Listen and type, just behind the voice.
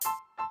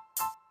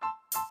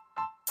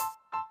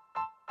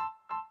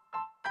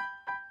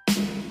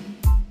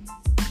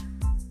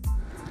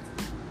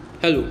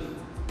Hello,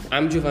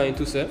 I'm Giovanni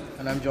Toussaint,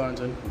 And I'm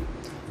Jonathan.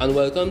 and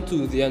welcome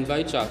to the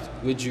Invite Chat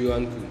with Gio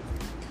and Pooh.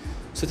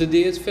 So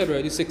today is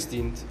February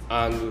 16th,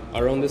 and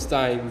around this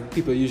time,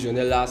 people usually on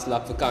their last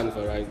lap for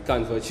Carnival, right?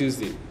 Carnival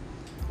Tuesday.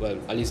 Well,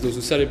 at least those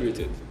who celebrate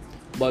it.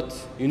 But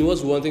you know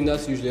what's one thing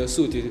that's usually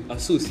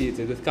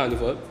associated with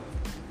Carnival?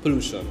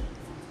 Pollution.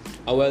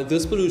 And well,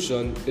 this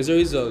pollution is a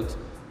result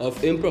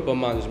of improper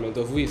management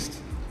of waste.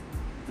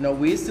 Now,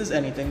 waste is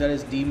anything that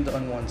is deemed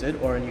unwanted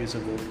or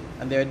unusable,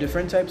 and there are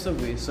different types of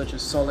waste, such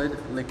as solid,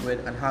 liquid,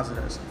 and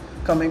hazardous,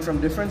 coming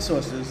from different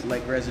sources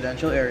like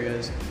residential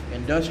areas,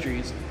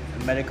 industries,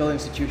 and medical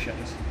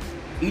institutions,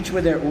 each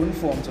with their own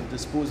forms of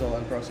disposal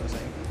and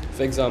processing.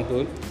 For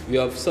example, we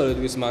have solid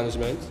waste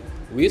management,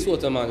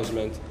 wastewater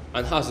management,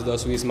 and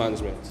hazardous waste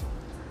management.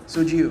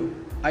 So, Gio,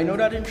 I know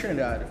that in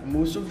Trinidad,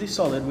 most of the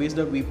solid waste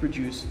that we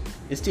produce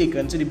is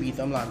taken to the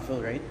Beetham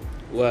landfill, right?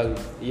 Well,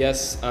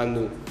 yes and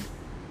no.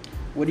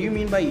 What do you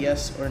mean by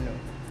yes or no?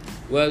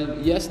 Well,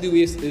 yes, the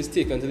waste is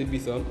taken to the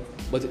Beetham,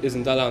 but it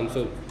isn't a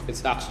landfill.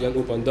 It's actually an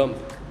open dump.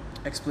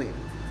 Explain.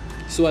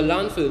 So a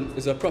landfill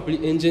is a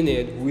properly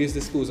engineered waste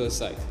disposal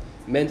site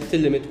meant to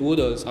limit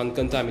odors and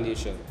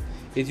contamination.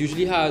 It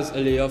usually has a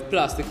layer of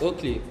plastic or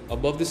clay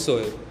above the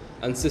soil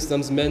and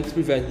systems meant to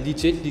prevent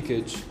leachate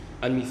leakage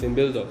and methane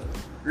buildup.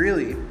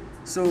 Really?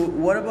 So,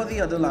 what about the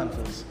other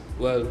landfills?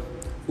 Well,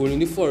 only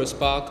the Forest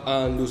Park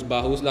and Los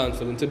Bajos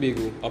landfill in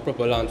Tobago are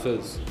proper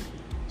landfills.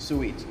 So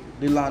wait,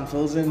 the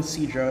landfills in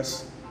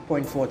Cedros,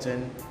 Point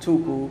Fortin,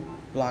 Toco,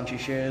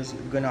 Blanchisseries,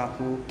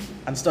 Guanaco,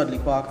 and Studley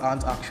Park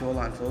aren't actual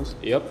landfills?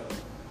 Yep.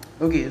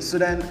 Okay, so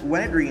then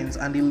when it rains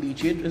and the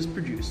leachate is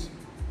produced,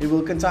 it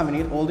will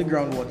contaminate all the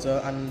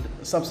groundwater and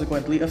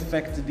subsequently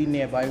affect the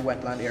nearby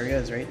wetland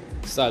areas, right?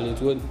 Sadly,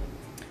 it would.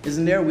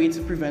 Isn't there a way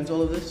to prevent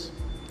all of this?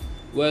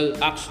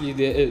 Well, actually,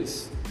 there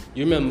is.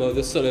 You remember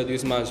the solid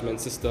waste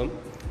management system?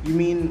 You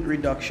mean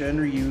reduction,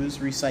 reuse,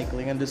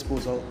 recycling, and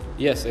disposal?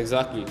 Yes,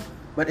 exactly.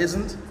 But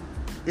isn't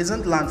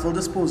landfill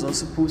disposal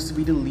supposed to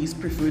be the least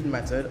preferred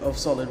method of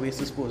solid waste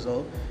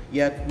disposal,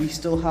 yet we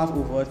still have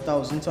over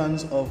 1,000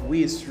 tons of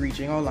waste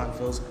reaching our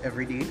landfills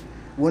every day?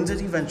 Won't it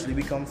eventually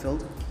become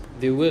filth?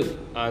 They will,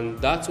 and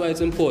that's why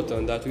it's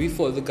important that we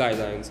follow the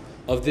guidelines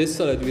of this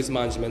solid waste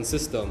management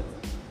system.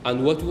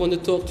 And what we want to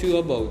talk to you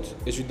about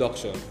is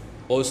reduction,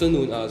 also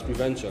known as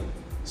prevention.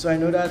 So I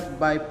know that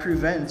by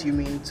prevent you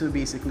mean to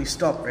basically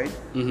stop, right?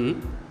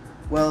 Mm-hmm.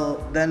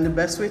 Well, then the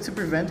best way to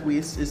prevent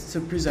waste is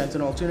to present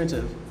an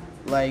alternative,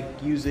 like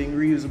using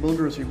reusable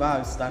grocery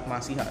bags that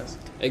Massey has.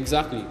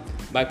 Exactly.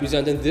 By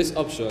presenting this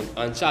option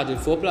and charging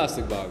for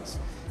plastic bags,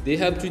 they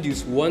help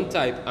reduce one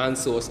type and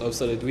source of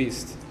solid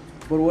waste.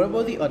 But what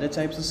about the other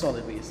types of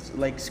solid waste,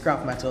 like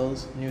scrap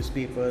metals,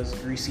 newspapers,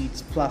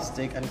 receipts,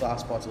 plastic, and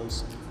glass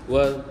bottles?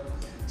 Well,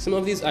 some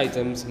of these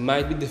items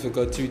might be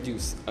difficult to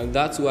reduce, and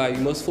that's why you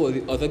must follow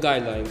the other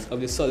guidelines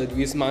of the solid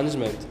waste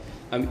management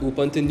and be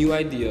open to new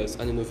ideas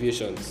and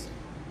innovations.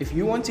 If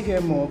you want to hear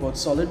more about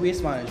solid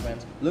waste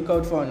management, look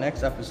out for our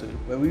next episode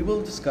where we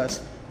will discuss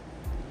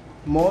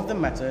more of the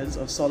methods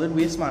of solid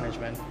waste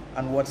management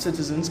and what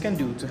citizens can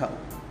do to help.